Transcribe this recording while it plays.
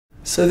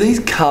So these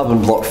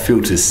carbon block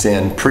filters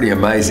sound pretty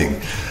amazing,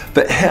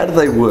 but how do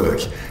they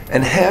work?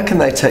 And how can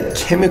they take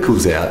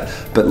chemicals out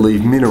but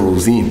leave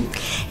minerals in?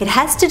 It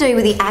has to do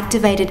with the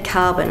activated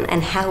carbon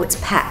and how it's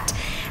packed.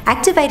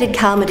 Activated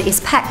carbon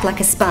is packed like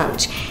a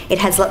sponge. It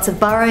has lots of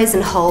burrows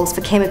and holes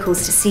for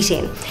chemicals to sit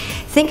in.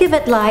 Think of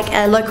it like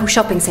a local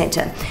shopping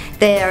centre.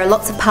 There are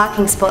lots of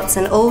parking spots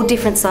and all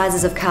different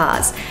sizes of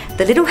cars.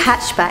 The little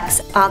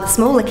hatchbacks are the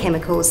smaller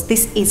chemicals.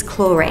 This is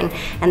chlorine.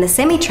 And the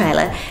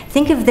semi-trailer,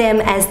 think of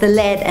them as the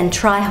lead and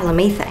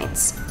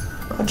trihalomethanes.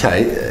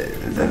 Okay,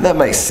 that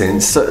makes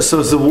sense. So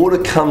as the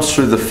water comes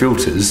through the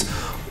filters,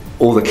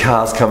 or the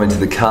cars come into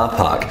the car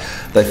park,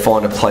 they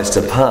find a place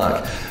to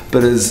park.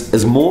 But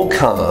as more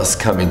cars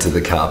come into the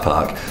car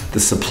park,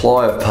 the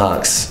supply of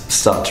parks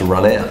start to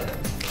run out.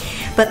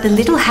 But the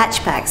little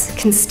hatchbacks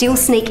can still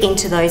sneak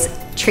into those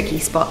tricky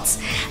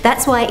spots.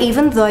 That's why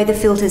even though the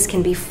filters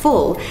can be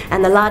full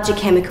and the larger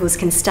chemicals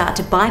can start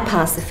to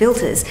bypass the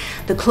filters,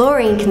 the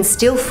chlorine can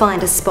still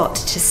find a spot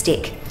to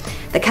stick.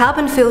 The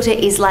carbon filter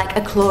is like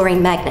a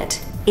chlorine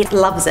magnet. It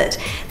loves it.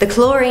 The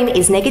chlorine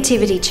is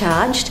negativity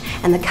charged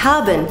and the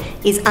carbon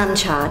is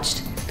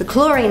uncharged. The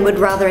chlorine would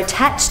rather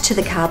attach to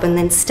the carbon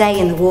than stay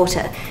in the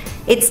water.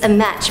 It's a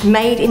match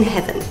made in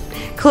heaven.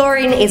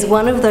 Chlorine is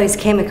one of those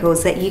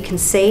chemicals that you can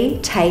see,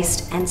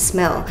 taste and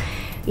smell.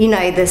 You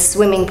know, the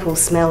swimming pool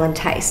smell and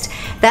taste.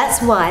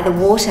 That's why the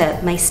water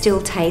may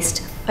still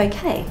taste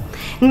okay.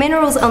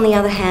 Minerals, on the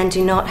other hand,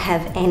 do not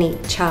have any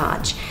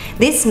charge.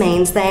 This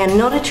means they are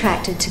not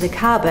attracted to the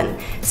carbon,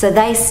 so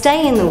they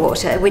stay in the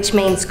water, which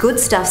means good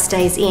stuff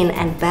stays in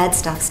and bad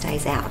stuff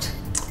stays out.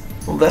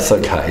 Well, that's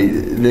okay.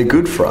 They're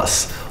good for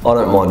us. I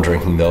don't mind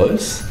drinking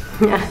those.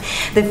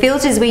 The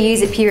filters we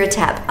use at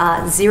Puritap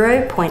are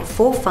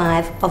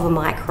 0.45 of a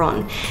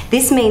micron.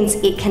 This means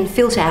it can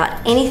filter out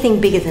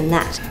anything bigger than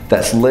that.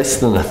 That's less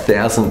than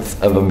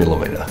 1,000th of a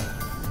millimetre.